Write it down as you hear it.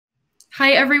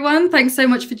Hi, everyone. Thanks so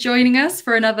much for joining us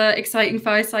for another exciting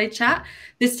fireside chat.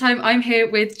 This time I'm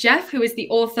here with Jeff, who is the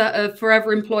author of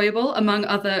Forever Employable, among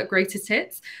other greatest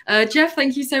hits. Jeff,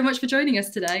 thank you so much for joining us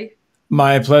today.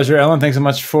 My pleasure, Ellen. Thanks so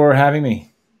much for having me.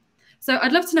 So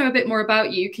I'd love to know a bit more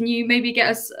about you. Can you maybe give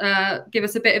us a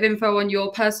bit of info on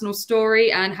your personal story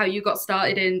and how you got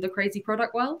started in the crazy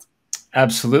product world?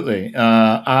 Absolutely.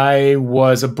 I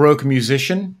was a broke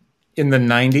musician in the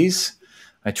 90s.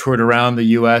 I toured around the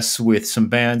US with some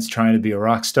bands trying to be a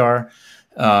rock star.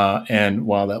 And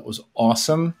while that was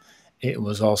awesome, it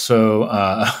was also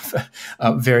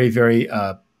very, very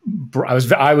I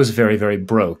was very very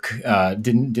broke.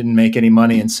 Didn't make any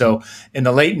money, and so in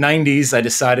the late '90s, I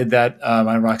decided that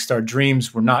my rock star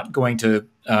dreams were not going to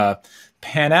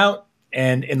pan out.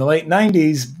 And in the late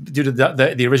 '90s, due to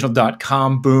the original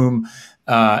 .com boom,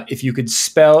 if you could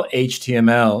spell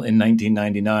HTML in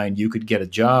 1999, you could get a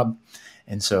job.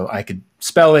 And so I could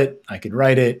spell it, I could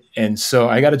write it. And so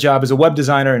I got a job as a web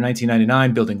designer in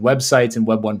 1999, building websites in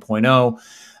Web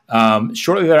 1.0.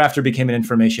 Shortly thereafter, became an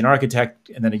information architect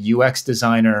and then a UX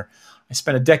designer. I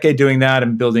spent a decade doing that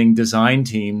and building design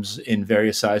teams in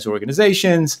various size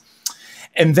organizations.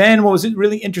 And then what was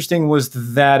really interesting was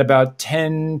that about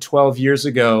 10, 12 years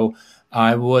ago,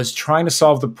 I was trying to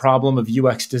solve the problem of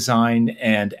UX design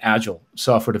and agile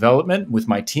software development with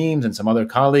my teams and some other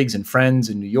colleagues and friends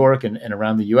in New York and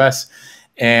around the US.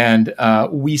 And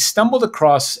we stumbled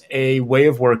across a way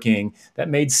of working that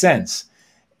made sense.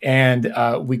 And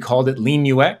we called it Lean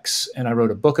UX. And I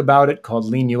wrote a book about it called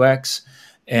Lean UX.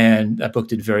 And that book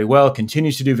did very well,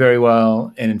 continues to do very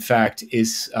well. And in fact,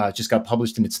 is just got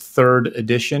published in its third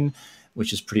edition,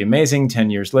 which is pretty amazing 10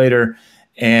 years later.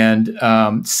 And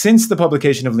since the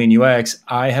publication of Lean UX,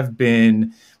 I have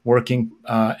been working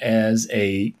as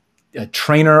a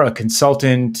trainer, a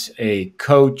consultant, a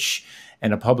coach,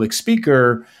 and a public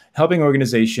speaker, helping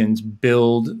organizations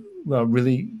build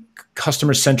really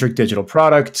customer-centric digital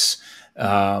products,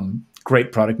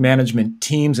 great product management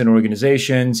teams and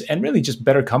organizations, and really just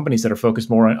better companies that are focused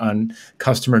more on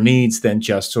customer needs than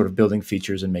just sort of building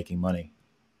features and making money.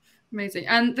 Amazing.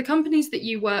 And the companies that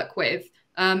you work with,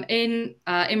 in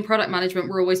product management,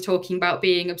 we're always talking about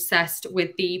being obsessed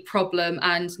with the problem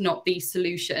and not the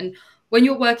solution. When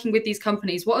you're working with these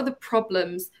companies, what are the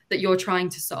problems that you're trying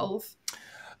to solve?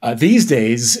 These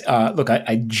days, look,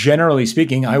 I generally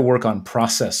speaking, I work on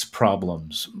process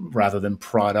problems rather than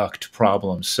product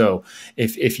problems. So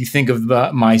if you think of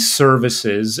my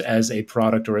services as a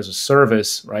product or as a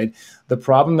service, right, the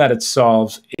problem that it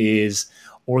solves is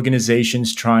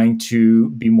organizations trying to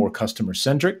be more customer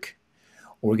centric,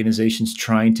 organizations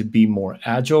trying to be more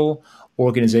agile,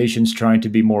 organizations trying to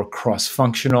be more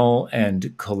cross-functional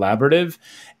and collaborative,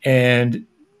 and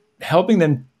helping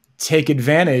them take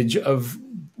advantage of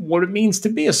what it means to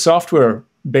be a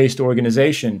software-based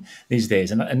organization these days.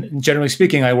 And generally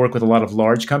speaking, I work with a lot of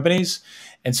large companies,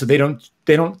 and so they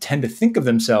don't tend to think of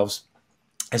themselves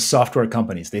as software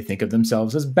companies. They think of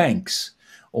themselves as banks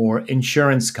or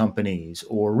insurance companies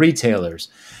or retailers,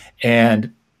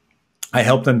 and I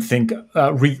help them think,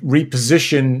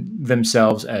 reposition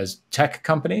themselves as tech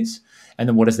companies, and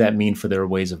then what does that mean for their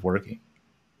ways of working?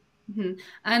 Mhm.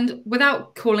 And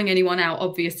without calling anyone out,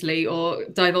 obviously, or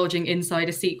divulging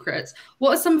insider secrets,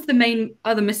 what are some of the main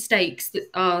other mistakes that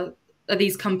are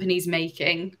these companies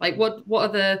making? Like, what are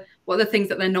the things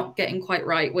that they're not getting quite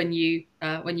right when you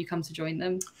come to join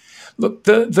them? Look,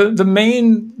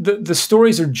 the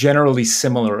stories are generally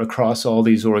similar across all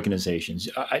these organizations.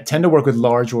 I tend to work with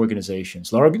large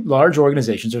organizations. Large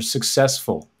organizations are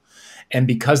successful, and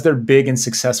because they're big and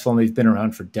successful and they've been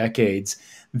around for decades,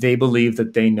 they believe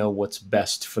that they know what's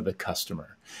best for the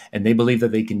customer, and they believe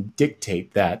that they can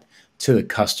dictate that to the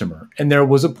customer. And there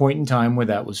was a point in time where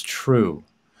that was true.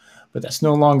 But that's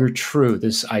no longer true.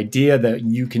 This idea that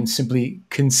you can simply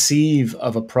conceive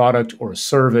of a product or a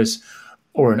service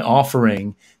or an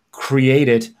offering, create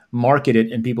it, market it,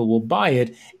 and people will buy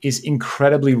it is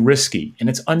incredibly risky. And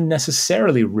it's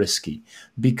unnecessarily risky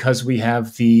because we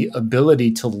have the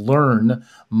ability to learn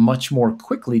much more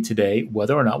quickly today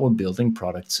whether or not we're building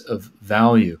products of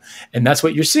value. And that's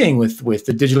what you're seeing with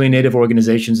the digitally native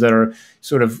organizations that are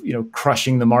sort of,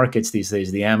 crushing the markets these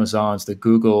days, the Amazons, the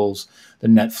Googles, the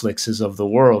Netflixes of the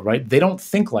world, right? They don't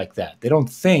think like that. They don't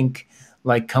think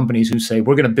like companies who say,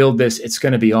 we're going to build this, it's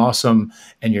going to be awesome,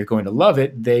 and you're going to love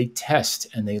it. They test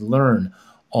and they learn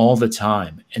all the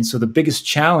time. And so the biggest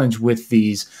challenge with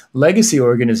these legacy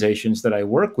organizations that I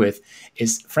work with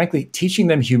is, frankly, teaching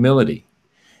them humility,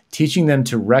 teaching them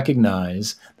to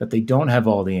recognize that they don't have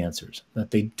all the answers, that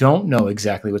they don't know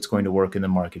exactly what's going to work in the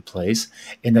marketplace,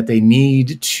 and that they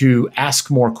need to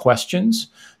ask more questions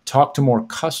talk to more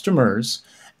customers,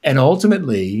 and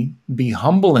ultimately be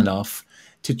humble enough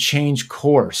to change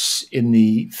course in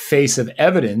the face of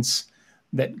evidence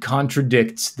that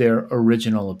contradicts their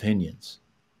original opinions.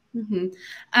 Mm-hmm.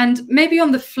 And maybe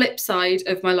on the flip side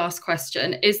of my last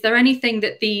question, is there anything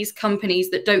that these companies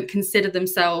that don't consider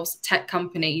themselves tech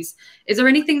companies, is there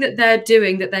anything that they're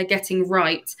doing that they're getting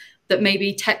right that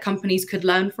maybe tech companies could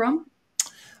learn from?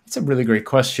 That's a really great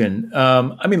question.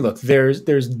 I mean, look, there's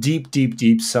deep, deep,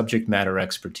 deep subject matter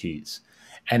expertise.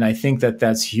 And I think that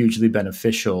that's hugely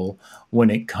beneficial when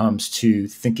it comes to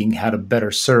thinking how to better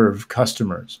serve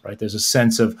customers, right? There's a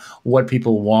sense of what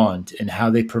people want and how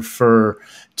they prefer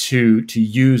to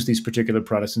use these particular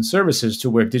products and services, to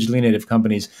where digitally native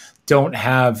companies don't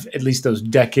have at least those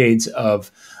decades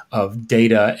of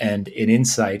data and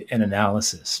insight and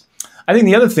analysis. I think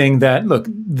the other thing that, look,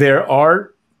 there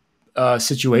are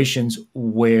situations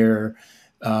where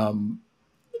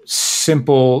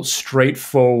simple,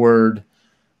 straightforward,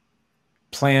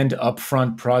 planned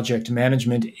upfront project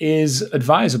management is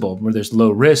advisable, where there's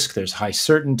low risk, there's high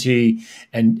certainty,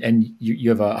 and you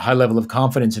have a high level of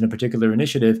confidence in a particular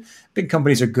initiative. Big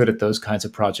companies are good at those kinds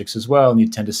of projects as well, and you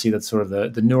tend to see that sort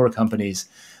of the newer companies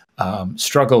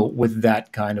struggle with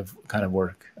that kind of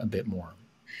work a bit more.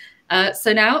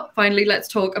 So now, finally, let's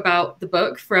talk about the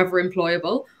book, Forever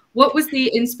Employable. What was the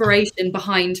inspiration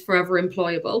behind Forever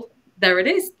Employable? There it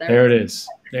is. There it is.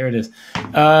 There it is.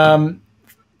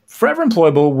 Forever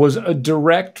Employable was a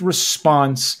direct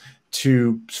response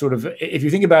to sort of, if you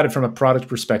think about it from a product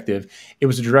perspective, it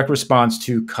was a direct response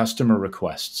to customer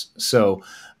requests. So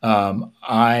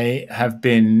I have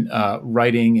been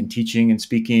writing and teaching and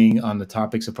speaking on the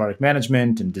topics of product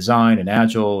management and design and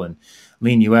agile and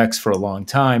lean UX for a long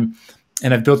time.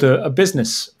 And I've built a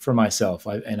business for myself.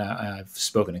 I've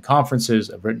spoken at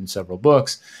conferences. I've written several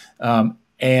books.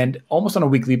 And almost on a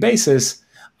weekly basis,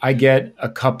 I get a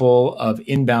couple of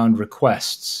inbound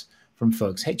requests from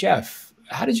folks. Hey, Jeff,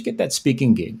 how did you get that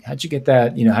speaking gig? How did you get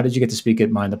that? How did you get to speak at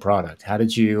Mind the Product? How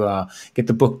did you get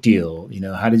the book deal?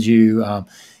 How did you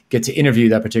get to interview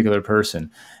that particular person?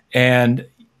 And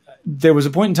there was a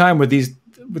point in time where these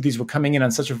were coming in on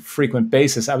such a frequent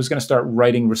basis, I was going to start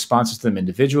writing responses to them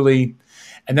individually.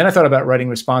 And then I thought about writing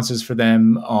responses for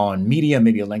them on Medium,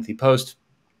 maybe a lengthy post.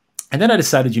 And then I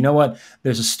decided, you know what,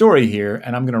 there's a story here,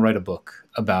 and I'm going to write a book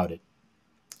about it.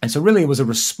 And so really it was a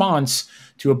response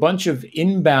to a bunch of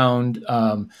inbound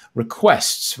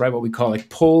requests, right? What we call like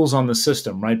pulls on the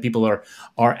system, right? People are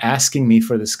asking me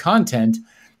for this content.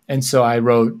 And so I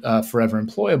wrote Forever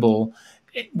Employable,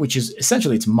 which is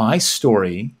essentially, it's my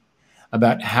story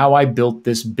about how I built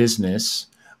this business,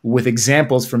 with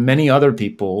examples from many other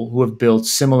people who have built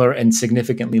similar and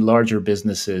significantly larger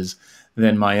businesses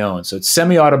than my own. So it's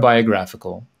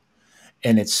semi-autobiographical,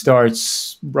 and it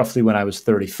starts roughly when I was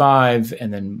 35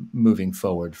 and then moving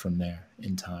forward from there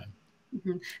in time.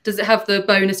 Mm-hmm. Does it have the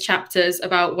bonus chapters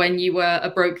about when you were a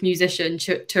broke musician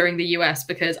touring the US?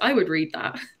 Because I would read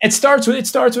that. It starts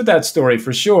with that story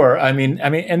for sure. I mean,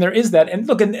 and there is that, and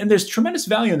look, and there's tremendous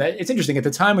value in that. It's interesting at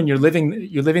the time when you're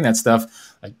living that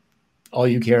stuff, like all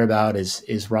you care about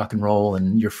is rock and roll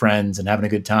and your friends and having a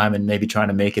good time and maybe trying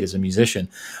to make it as a musician.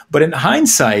 But in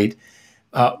hindsight,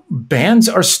 bands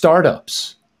are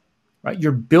startups, right?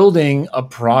 You're building a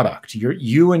product.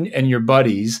 You and your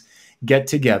buddies get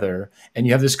together and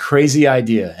you have this crazy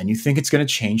idea and you think it's going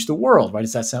to change the world, right?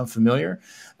 Does that sound familiar?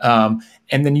 And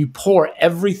then you pour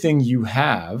everything you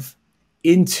have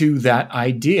into that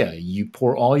idea. You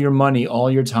pour all your money, all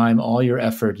your time, all your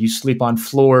effort. You sleep on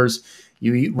floors,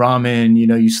 you eat ramen,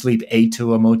 you sleep 8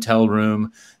 to a motel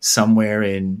room somewhere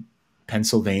in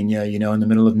Pennsylvania, in the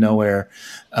middle of nowhere,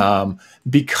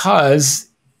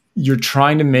 because you're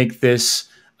trying to make this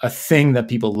a thing that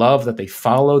people love, that they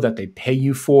follow, that they pay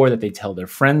you for, that they tell their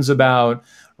friends about,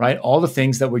 right? All the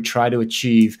things that we try to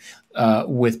achieve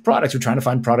with products. We're trying to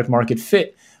find product market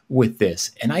fit with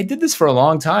this. And I did this for a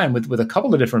long time with a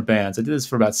couple of different bands. I did this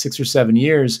for about 6 or 7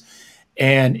 years.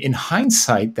 And in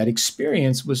hindsight, that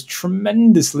experience was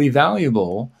tremendously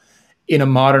valuable in a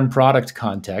modern product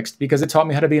context because it taught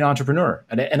me how to be an entrepreneur.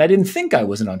 And I didn't think I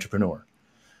was an entrepreneur,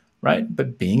 right?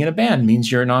 But being in a band means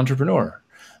you're an entrepreneur.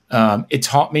 It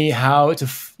taught me how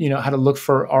to look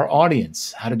for our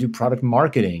audience, how to do product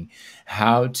marketing,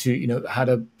 how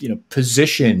to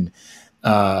position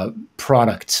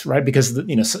products, right?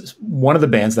 Because one of the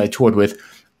bands that I toured with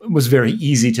was very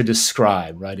easy to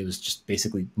describe, right? It was just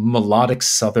basically melodic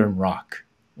Southern rock,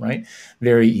 right?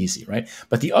 Very easy, right?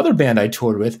 But the other band I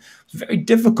toured with was very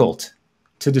difficult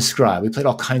to describe. We played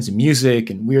all kinds of music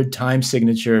and weird time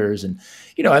signatures. And,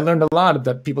 I learned a lot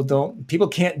that people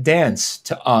can't dance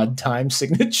to odd time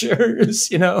signatures,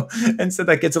 and so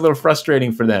that gets a little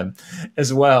frustrating for them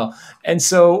as well. And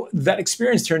so that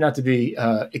experience turned out to be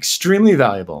extremely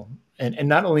valuable. And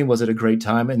not only was it a great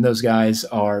time, and those guys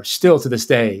are still to this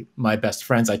day my best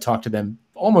friends. I talk to them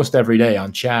almost every day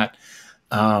on chat.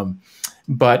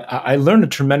 But I learned a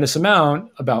tremendous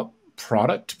amount about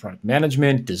product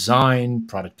management, design,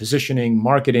 product positioning,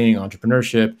 marketing,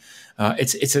 entrepreneurship.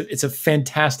 It's a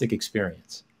fantastic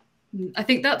experience. I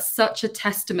think that's such a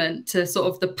testament to sort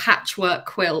of the patchwork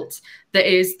quilt that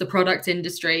is the product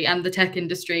industry and the tech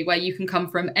industry, where you can come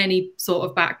from any sort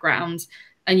of background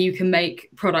and you can make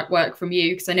product work from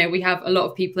you. Because I know we have a lot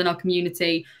of people in our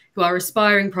community who are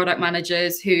aspiring product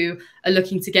managers who are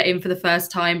looking to get in for the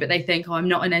first time, but they think, oh, I'm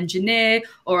not an engineer,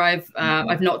 or I've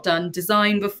not done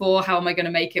design before. How am I going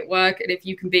to make it work? And if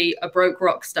you can be a broke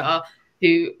rock star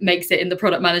who makes it in the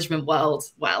product management world,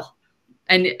 well,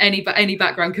 and any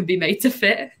background can be made to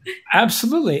fit.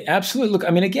 Absolutely. Look, I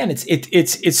mean, again,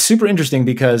 it's super interesting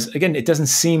because, again, it doesn't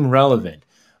seem relevant,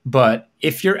 but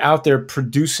if you're out there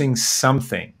producing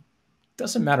something,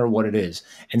 doesn't matter what it is,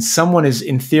 and someone is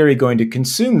in theory going to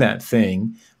consume that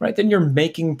thing, right, then you're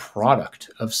making product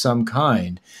of some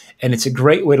kind. And it's a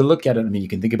great way to look at it. I mean, you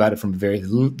can think about it from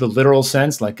the literal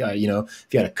sense, like, if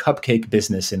you had a cupcake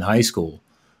business in high school,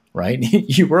 right,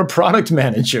 you were a product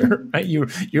manager, right?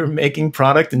 You're making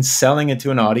product and selling it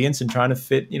to an audience and trying to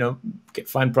fit,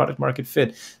 find product market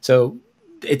fit. So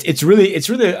it's really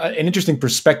an interesting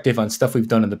perspective on stuff we've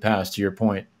done in the past, to your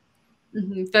point.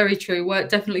 Mm-hmm. Very true.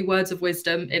 Definitely words of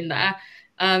wisdom in there.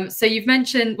 So you've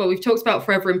mentioned, well, we've talked about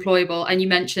Forever Employable, and you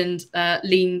mentioned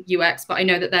Lean UX, but I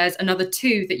know that there's another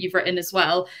 2 that you've written as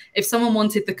well. If someone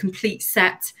wanted the complete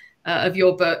set of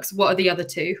your books, what are the other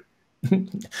 2?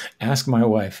 Ask my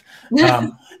wife.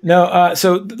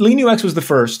 So Lean UX was the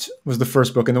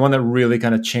first book, and the one that really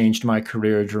kind of changed my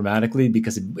career dramatically,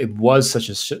 because it was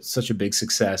such a big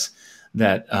success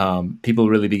that people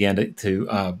really began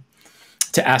to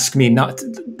ask me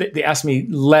they asked me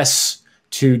less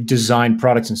to design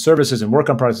products and services and work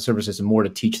on products and services, and more to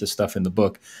teach the stuff in the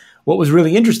book. What was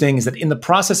really interesting is that in the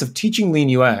process of teaching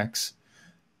Lean UX,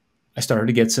 I started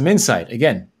to get some insight,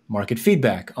 again, market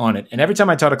feedback on it. And every time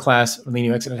I taught a class on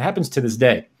Lean UX, and it happens to this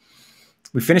day,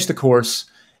 we finish the course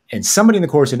and somebody in the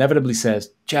course inevitably says,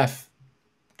 Jeff,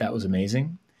 that was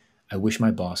amazing. I wish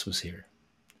my boss was here,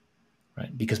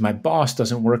 right? Because my boss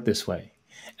doesn't work this way.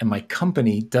 And my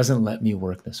company doesn't let me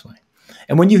work this way.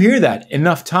 And when you hear that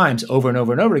enough times over and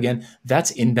over and over again,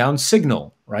 that's inbound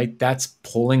signal, right? That's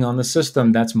pulling on the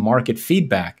system. That's market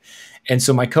feedback. And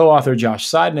so my co-author, Josh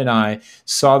Seiden, and I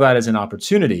saw that as an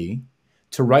opportunity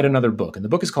to write another book. And the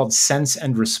book is called Sense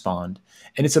and Respond.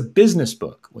 And it's a business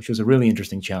book, which was a really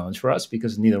interesting challenge for us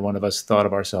because neither one of us thought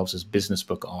of ourselves as business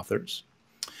book authors.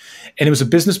 And it was a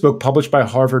business book published by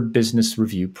Harvard Business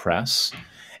Review Press.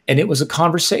 And it was a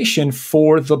conversation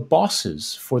for the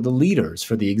bosses, for the leaders,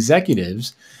 for the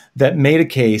executives that made a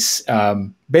case.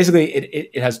 Basically,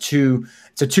 it has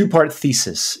it's a 2-part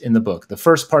thesis in the book. The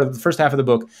first half of the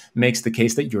book makes the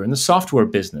case that you're in the software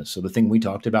business. So the thing we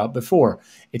talked about before,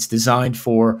 it's designed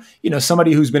for,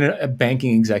 somebody who's been a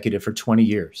banking executive for 20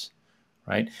 years,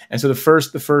 right? And so the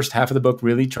first half of the book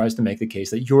really tries to make the case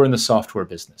that you're in the software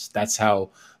business. That's how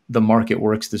the market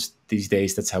works these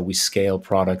days. That's how we scale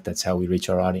product. That's how we reach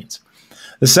our audience.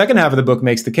 The second half of the book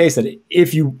makes the case that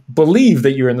if you believe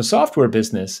that you're in the software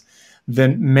business,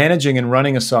 then managing and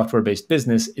running a software-based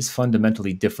business is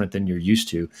fundamentally different than you're used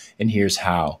to. And here's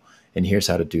how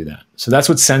to do that. So that's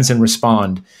what Sense and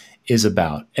Respond is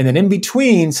about. And then in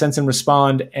between Sense and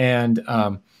Respond and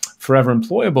Forever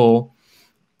Employable,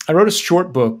 I wrote a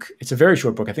short book. It's a very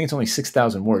short book. I think it's only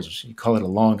 6,000 words. You call it a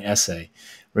long essay,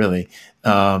 really.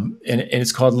 And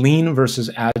it's called Lean versus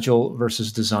Agile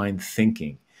versus Design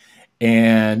Thinking.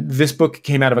 And this book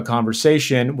came out of a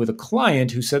conversation with a client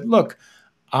who said, look,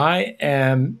 I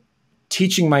am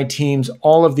teaching my teams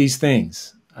all of these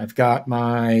things. I've got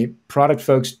my product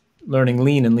folks learning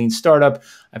Lean and Lean Startup.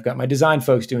 I've got my design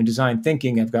folks doing design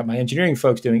thinking. I've got my engineering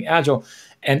folks doing Agile.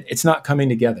 And it's not coming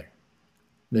together.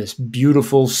 This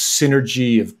beautiful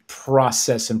synergy of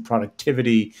process and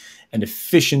productivity and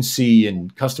efficiency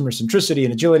and customer centricity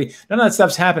and agility. None of that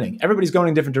stuff's happening. Everybody's going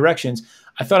in different directions.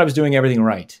 I thought I was doing everything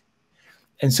right.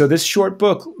 And so this short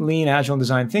book, Lean, Agile, and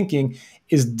Design Thinking,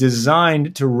 is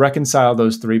designed to reconcile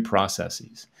those 3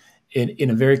 processes in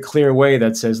a very clear way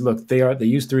that says, look, they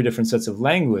use 3 different sets of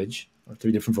language or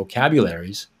 3 different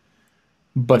vocabularies,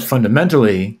 but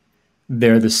fundamentally,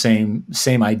 they're the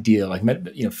same idea. Like,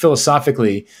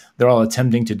 philosophically, they're all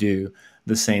attempting to do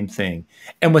the same thing.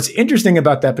 And what's interesting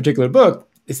about that particular book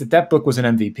is that that book was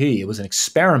an MVP. It was an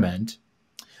experiment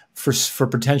for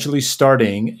potentially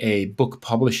starting a book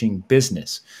publishing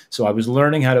business. So I was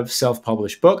learning how to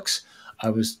self-publish books. I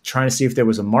was trying to see if there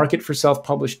was a market for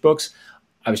self-published books.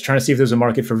 I was trying to see if there was a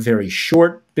market for very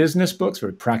short business books,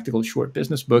 very practical short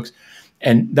business books.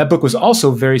 And that book was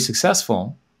also very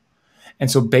successful.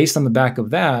 And so based on the back of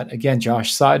that, again,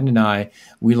 Josh Seiden and I,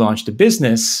 we launched a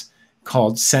business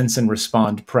called Sense and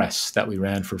Respond Press that we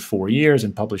ran for 4 years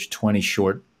and published 20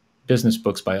 short business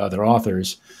books by other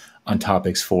authors on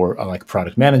topics for like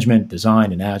product management,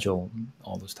 design, and agile,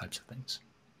 all those types of things.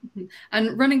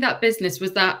 And running that business,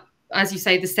 was that, as you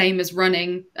say, the same as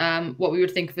running what we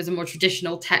would think of as a more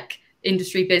traditional tech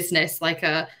industry business, like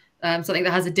something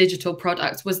that has a digital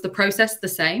product? Was the process the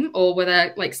same, or were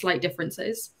there like slight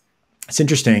differences? It's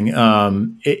interesting.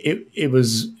 It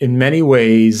was in many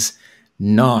ways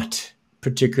not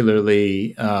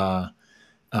particularly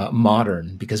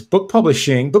modern, because book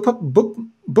publishing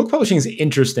is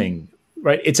interesting,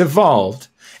 right? It's evolved.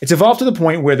 It's evolved to the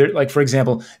point where there, like, for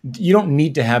example, you don't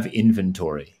need to have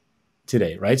inventory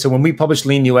today, right? So when we published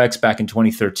Lean UX back in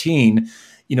 2013,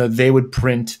 they would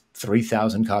print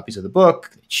 3,000 copies of the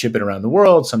book, ship it around the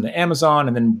world, some to Amazon,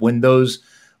 and then when those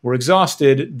were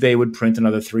exhausted, they would print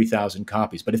another 3,000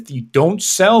 copies. But if you don't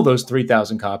sell those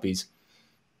 3,000 copies,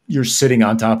 you're sitting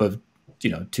on top of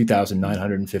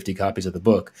 2,950 copies of the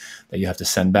book that you have to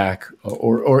send back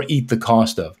or eat the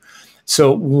cost of.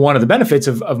 So one of the benefits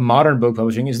of modern book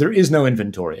publishing is there is no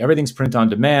inventory. Everything's print on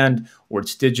demand, or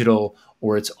it's digital,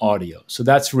 or it's audio. So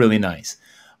that's really nice.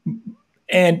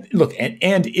 And look,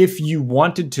 and if you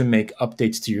wanted to make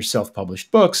updates to your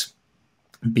self-published books,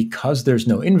 because there's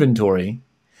no inventory,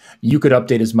 you could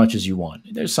update as much as you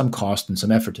want. There's some cost and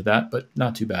some effort to that, but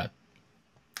not too bad.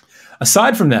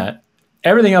 Aside from that,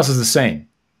 everything else is the same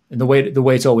in the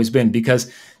way it's always been,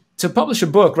 because to publish a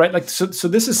book, right? Like, so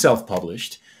this is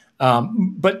self-published,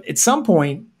 but at some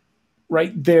point,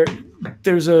 right,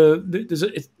 there's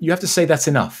you have to say that's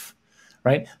enough,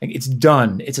 right? Like, it's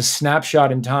done. It's a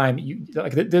snapshot in time.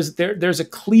 There's a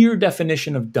clear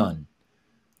definition of done,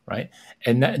 right?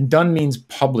 And done means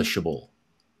publishable,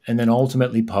 and then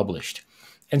ultimately published.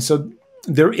 And so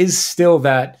there is still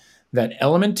that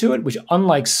element to it, which,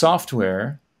 unlike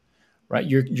software, right,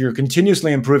 you're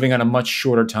continuously improving on a much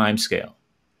shorter time scale,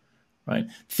 right?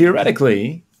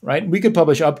 Theoretically, right, we could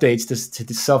publish updates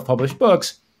to self-published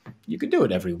books. You could do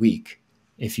it every week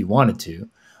if you wanted to,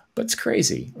 but it's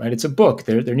crazy, right? It's a book.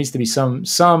 There needs to be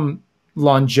some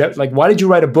longevity. Like, why did you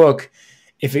write a book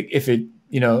if it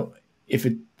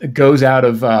goes out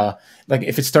of like,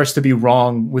 if it starts to be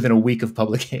wrong within a week of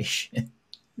publication?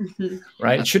 Mm-hmm.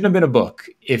 Right? It shouldn't have been a book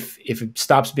if it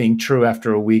stops being true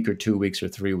after a week or 2 weeks or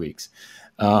 3 weeks.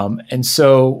 And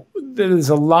so there's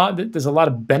a lot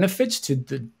of benefits to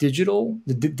the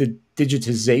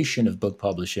digitization of book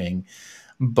publishing,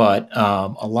 but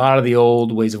a lot of the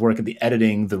old ways of working, the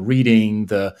editing, the reading,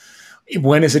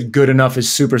 when is it good enough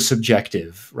is super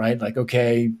subjective, right? Like,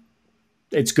 okay,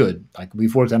 it's good. Like,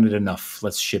 we've worked on it enough.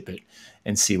 Let's ship it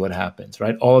and see what happens,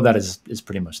 right? All of that is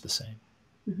pretty much the same.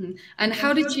 Mm-hmm. And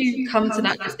how did you come to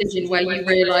that decision where you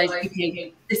realized,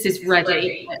 okay, this is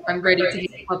ready, I'm ready to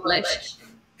get published?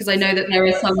 Because I know that there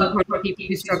are some people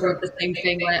who struggle with the same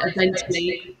thing, where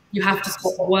eventually you have to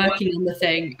stop working on the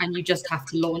thing and you just have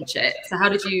to launch it. So how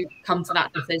did you come to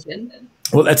that decision?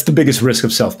 Well, that's the biggest risk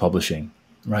of self-publishing,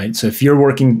 right? So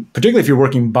particularly if you're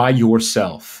working by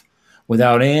yourself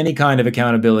without any kind of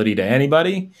accountability to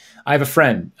anybody. I have a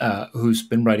friend who's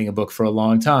been writing a book for a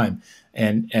long time,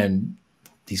 and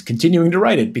he's continuing to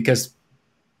write it because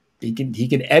he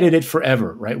can edit it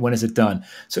forever, right? When is it done?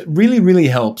 So it really, really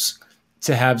helps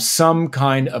to have some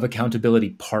kind of accountability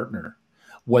partner,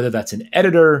 whether that's an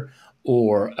editor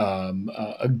or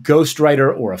a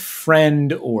ghostwriter or a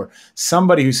friend or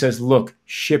somebody who says, look,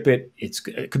 ship it.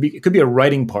 It could be a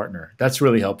writing partner. That's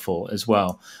really helpful as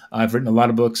well. I've written a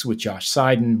lot of books with Josh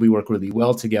Seiden. We work really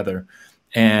well together.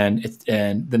 And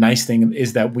the nice thing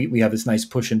is that we have this nice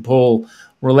push and pull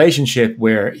relationship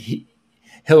where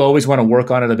he'll always want to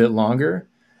work on it a bit longer,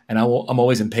 and I'm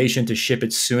always impatient to ship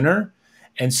it sooner.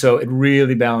 And so it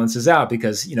really balances out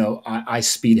because, I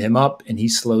speed him up and he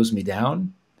slows me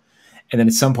down. And then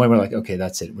at some point we're like, okay,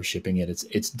 that's it. We're shipping it.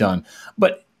 It's done.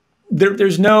 But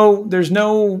there's no,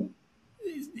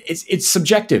 it's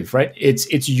subjective, right?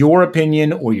 It's your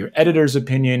opinion or your editor's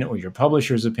opinion or your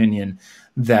publisher's opinion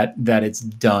that it's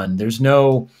done. There's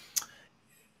no,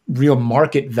 real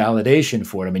market validation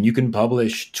for it. I mean, you can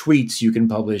publish tweets, you can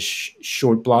publish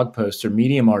short blog posts or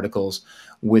Medium articles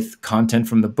with content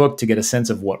from the book to get a sense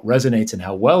of what resonates and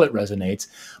how well it resonates.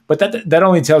 But that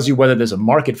only tells you whether there's a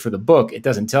market for the book. It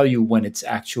doesn't tell you when it's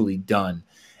actually done.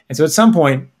 And so at some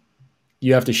point,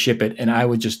 you have to ship it. And I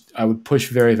would push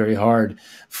very, very hard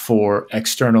for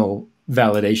external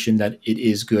validation that it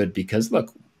is good, because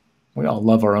look, we all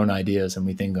love our own ideas and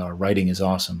we think our writing is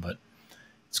awesome, but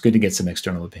it's good to get some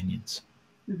external opinions.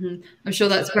 Mm-hmm. I'm sure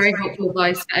that's very helpful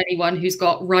advice for anyone who's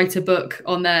got write a book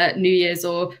on their New Year's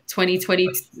or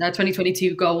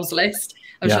 2022 goals list.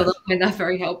 I'm sure they'll find that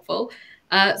very helpful.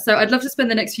 So I'd love to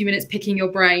spend the next few minutes picking your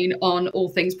brain on all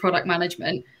things product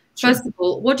management. Sure. First of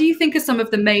all, what do you think are some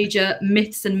of the major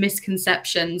myths and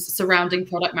misconceptions surrounding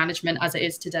product management as it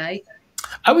is today?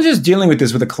 I was just dealing with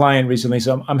this with a client recently.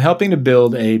 So I'm helping to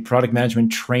build a product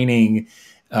management training,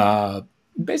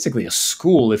 basically a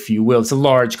school, if you will. It's a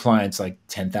large client, it's like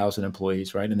 10,000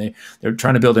 employees, right? And they're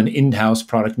trying to build an in-house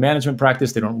product management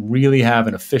practice. They don't really have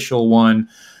an official one.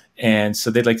 And so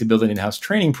they'd like to build an in-house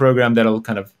training program that'll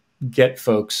kind of get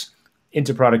folks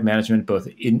into product management, both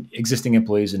in existing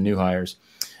employees and new hires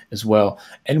as well.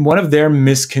 And one of their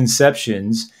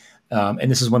misconceptions,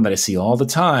 and this is one that I see all the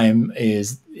time,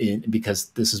 because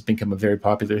this has become a very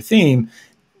popular theme,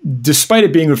 despite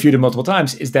it being refuted multiple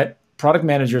times, is that product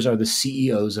managers are the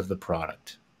CEOs of the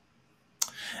product.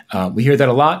 We hear that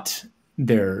a lot.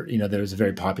 There's a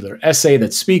very popular essay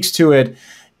that speaks to it,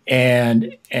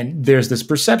 and there's this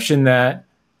perception that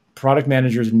product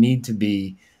managers need to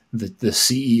be the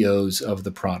CEOs of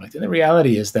the product. And the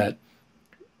reality is that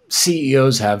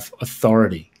CEOs have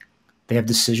authority. They have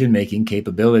decision-making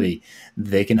capability.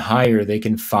 They can hire, they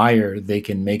can fire, they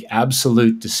can make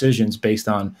absolute decisions based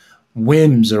on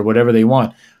whims or whatever they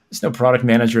want. There's no product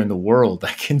manager in the world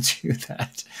that can do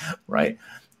that, right?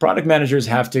 Product managers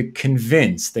have to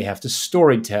convince, they have to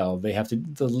storytell, they have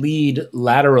to lead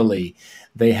laterally,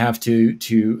 they have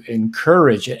to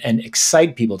encourage and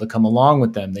excite people to come along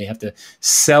with them. They have to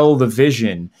sell the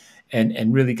vision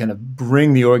and really kind of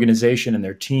bring the organization and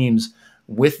their teams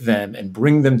with them and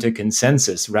bring them to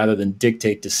consensus rather than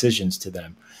dictate decisions to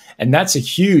them. And that's a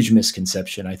huge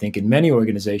misconception, I think, in many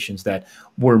organizations, that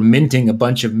we're minting a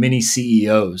bunch of mini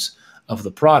CEOs of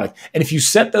the product. And if you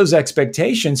set those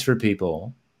expectations for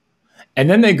people, and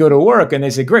then they go to work and they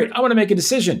say, great, I want to make a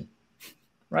decision,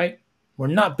 right? We're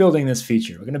not building this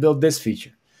feature. We're going to build this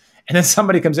feature. And then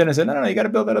somebody comes in and says, no, you got to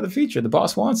build that other feature. The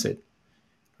boss wants it,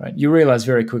 right? You realize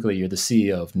very quickly you're the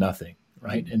CEO of nothing.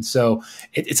 Right. And so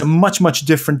it's a much, much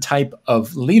different type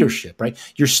of leadership, right?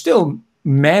 You're still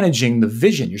managing the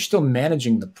vision. You're still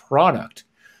managing the product,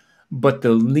 but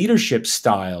the leadership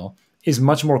style is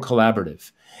much more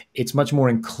collaborative. It's much more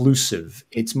inclusive.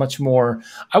 It's much more,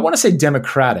 I want to say,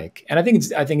 democratic. And I think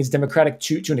it's democratic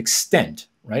to an extent,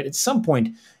 right? At some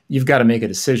point, you've got to make a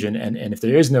decision. And if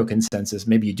there is no consensus,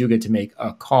 maybe you do get to make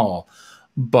a call,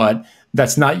 but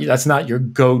that's not your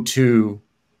go-to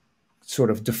sort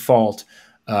of default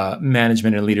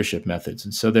management and leadership methods.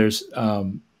 And so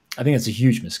I think that's a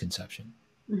huge misconception.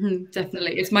 Mm-hmm,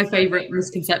 definitely. It's my favorite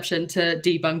misconception to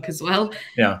debunk as well.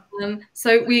 Yeah.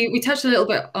 So we touched a little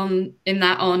bit on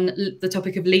the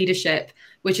topic of leadership,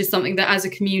 which is something that as a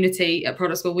community at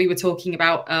Product School, we were talking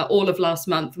about all of last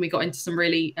month, and we got into some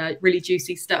really, really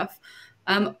juicy stuff.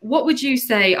 What would you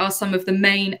say are some of the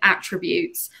main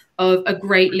attributes of a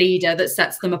great leader that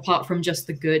sets them apart from just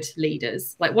the good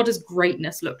leaders? Like, what does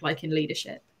greatness look like in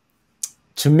leadership?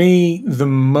 To me, the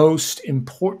most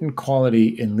important quality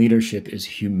in leadership is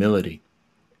humility.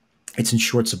 It's in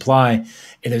short supply.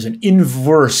 And there's an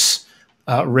inverse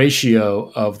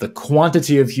ratio of the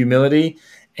quantity of humility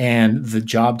and the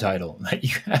job title that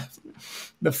you have.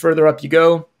 The further up you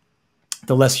go,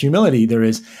 the less humility there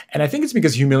is. And I think it's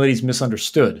because humility is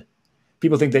misunderstood.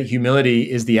 People think that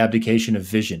humility is the abdication of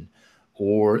vision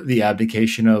or the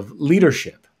abdication of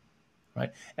leadership,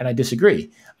 right? And I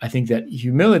disagree. I think that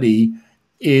humility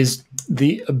is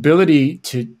the ability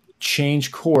to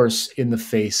change course in the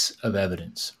face of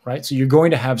evidence, right? So you're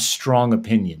going to have strong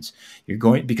opinions.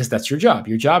 Because that's your job.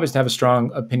 Your job is to have a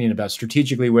strong opinion about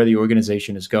strategically where the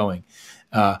organization is going.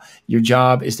 Your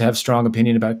job is to have strong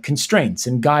opinion about constraints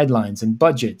and guidelines and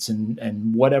budgets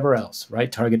and whatever else,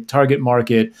 right? Target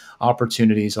market,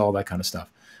 opportunities, all that kind of stuff,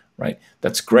 right?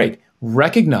 That's great.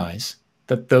 Recognize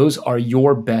that those are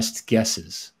your best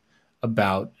guesses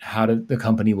about how the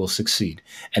company will succeed.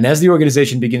 And as the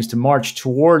organization begins to march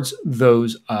towards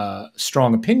those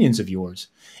strong opinions of yours,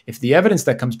 if the evidence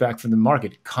that comes back from the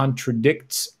market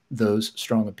contradicts those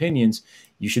strong opinions,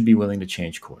 you should be willing to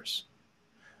change course.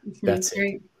 That's it.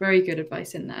 Very, very good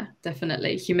advice in there.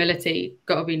 Definitely. Humility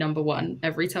got to be number one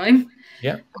every time.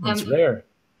 Yeah, it's Um, rare.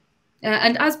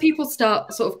 and as people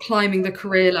start sort of climbing the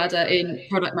career ladder in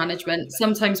product management,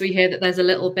 sometimes we hear that there's a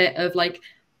little bit of like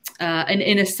an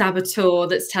inner saboteur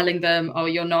that's telling them, "Oh,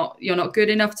 you're not good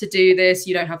enough to do this.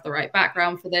 You don't have the right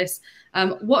background for this."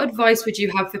 What advice would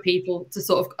you have for people to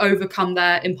sort of overcome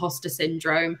their imposter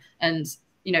syndrome and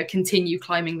continue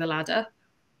climbing the ladder?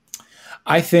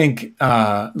 I think,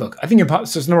 look, I think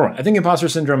so number one, I think imposter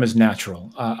syndrome is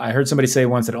natural. I heard somebody say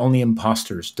once that only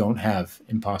imposters don't have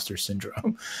imposter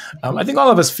syndrome. I think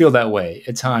all of us feel that way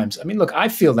at times. I mean, look, I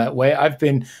feel that way. I've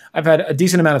had a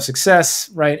decent amount of success,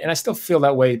 right? And I still feel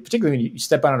that way, particularly when you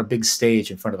step out on a big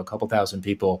stage in front of a couple thousand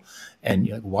people and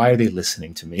you're like, why are they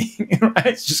listening to me?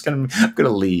 Right? I'm going to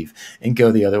leave and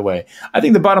go the other way. I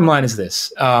think the bottom line is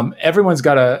this. Everyone's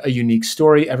got a unique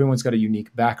story. Everyone's got a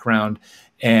unique background.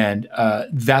 And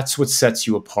that's what sets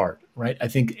you apart, right? I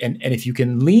think, and if you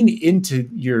can lean into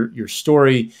your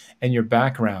story and your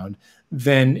background,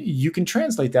 then you can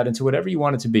translate that into whatever you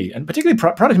want it to be. And particularly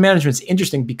product management is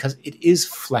interesting because it is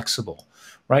flexible,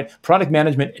 right? Product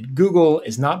management at Google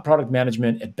is not product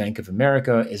management at Bank of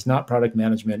America, is not product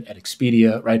management at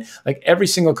Expedia, right? Like every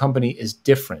single company is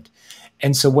different.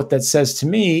 And so what that says to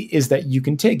me is that you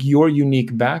can take your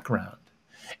unique background,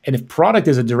 and if product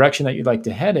is a direction that you'd like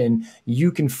to head in,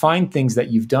 you can find things that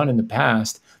you've done in the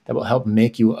past that will help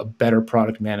make you a better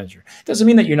product manager. It doesn't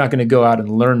mean that you're not going to go out and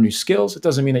learn new skills. It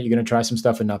doesn't mean that you're going to try some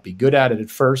stuff and not be good at it at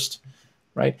first,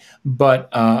 right? But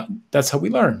that's how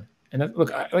we learn. And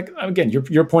look, again,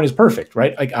 your point is perfect,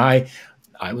 right? Like I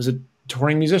was a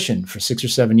touring musician for 6 or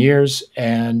 7 years,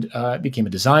 and became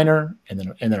a designer, and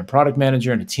then a product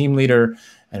manager, and a team leader,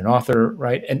 and an author,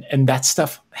 right? And that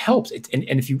stuff helps. And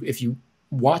if you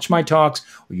watch my talks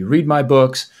or you read my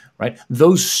books, right?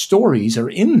 Those stories are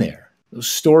in there. Those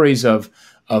stories of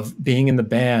being in the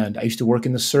band. I used to work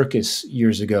in the circus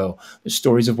years ago. The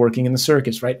stories of working in the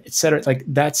circus, right? Et cetera. Like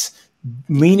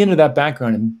lean into that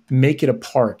background and make it a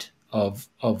part of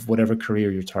whatever career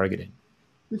you're targeting.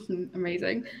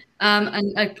 Amazing.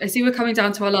 And I see we're coming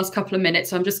down to our last couple of minutes,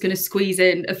 so I'm just going to squeeze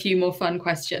in a few more fun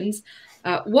questions.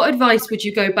 What advice would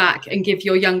you go back and give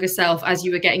your younger self as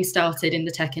you were getting started in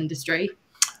the tech industry?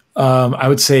 I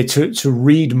would say to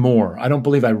read more. I don't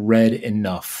believe I read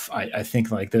enough. I think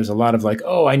like there's a lot of like,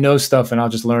 oh, I know stuff and I'll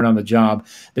just learn on the job.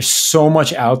 There's so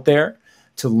much out there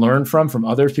to learn from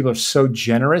others. People are so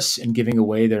generous in giving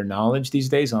away their knowledge these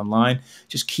days online.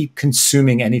 Just keep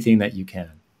consuming anything that you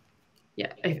can.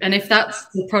 Yeah, and if that's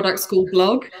the product school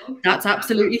blog, that's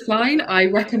absolutely fine. I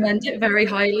recommend it very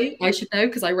highly. I should know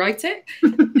because I write it.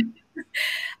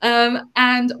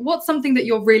 And what's something that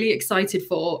you're really excited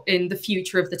for in the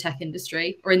future of the tech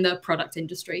industry, or in the product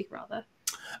industry, rather?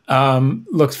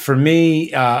 Look, for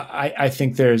me, I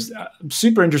think I'm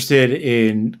super interested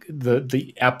in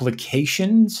the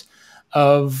applications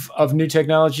of new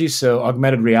technology. So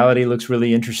augmented reality looks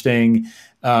really interesting.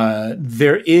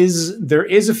 There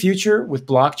is a future with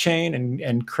blockchain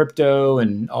and crypto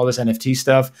and all this NFT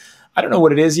stuff. I don't know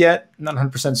what it is yet. I'm not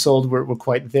 100% sold. We're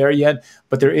quite there yet,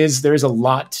 but there is a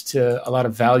lot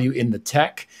of value in the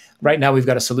tech. Right now, we've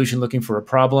got a solution looking for a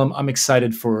problem. I'm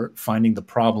excited for finding the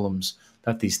problems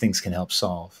that these things can help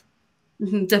solve.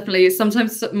 Definitely. It's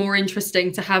sometimes more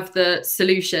interesting to have the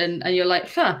solution and you're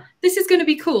like, this is going to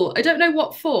be cool. I don't know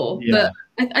what for, Yeah.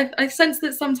 but I sense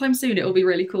that sometime soon it will be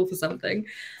really cool for something.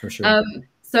 For sure.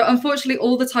 So unfortunately,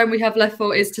 all the time we have left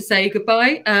for is to say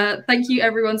goodbye. Thank you,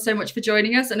 everyone, so much for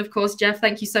joining us. And of course, Jeff,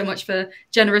 thank you so much for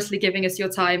generously giving us your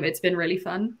time. It's been really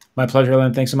fun. My pleasure,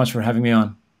 Ellen. Thanks so much for having me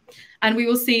on. And we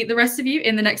will see the rest of you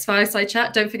in the next Fireside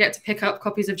Chat. Don't forget to pick up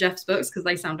copies of Jeff's books because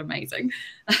they sound amazing.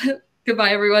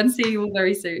 Goodbye, everyone. See you all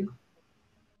very soon.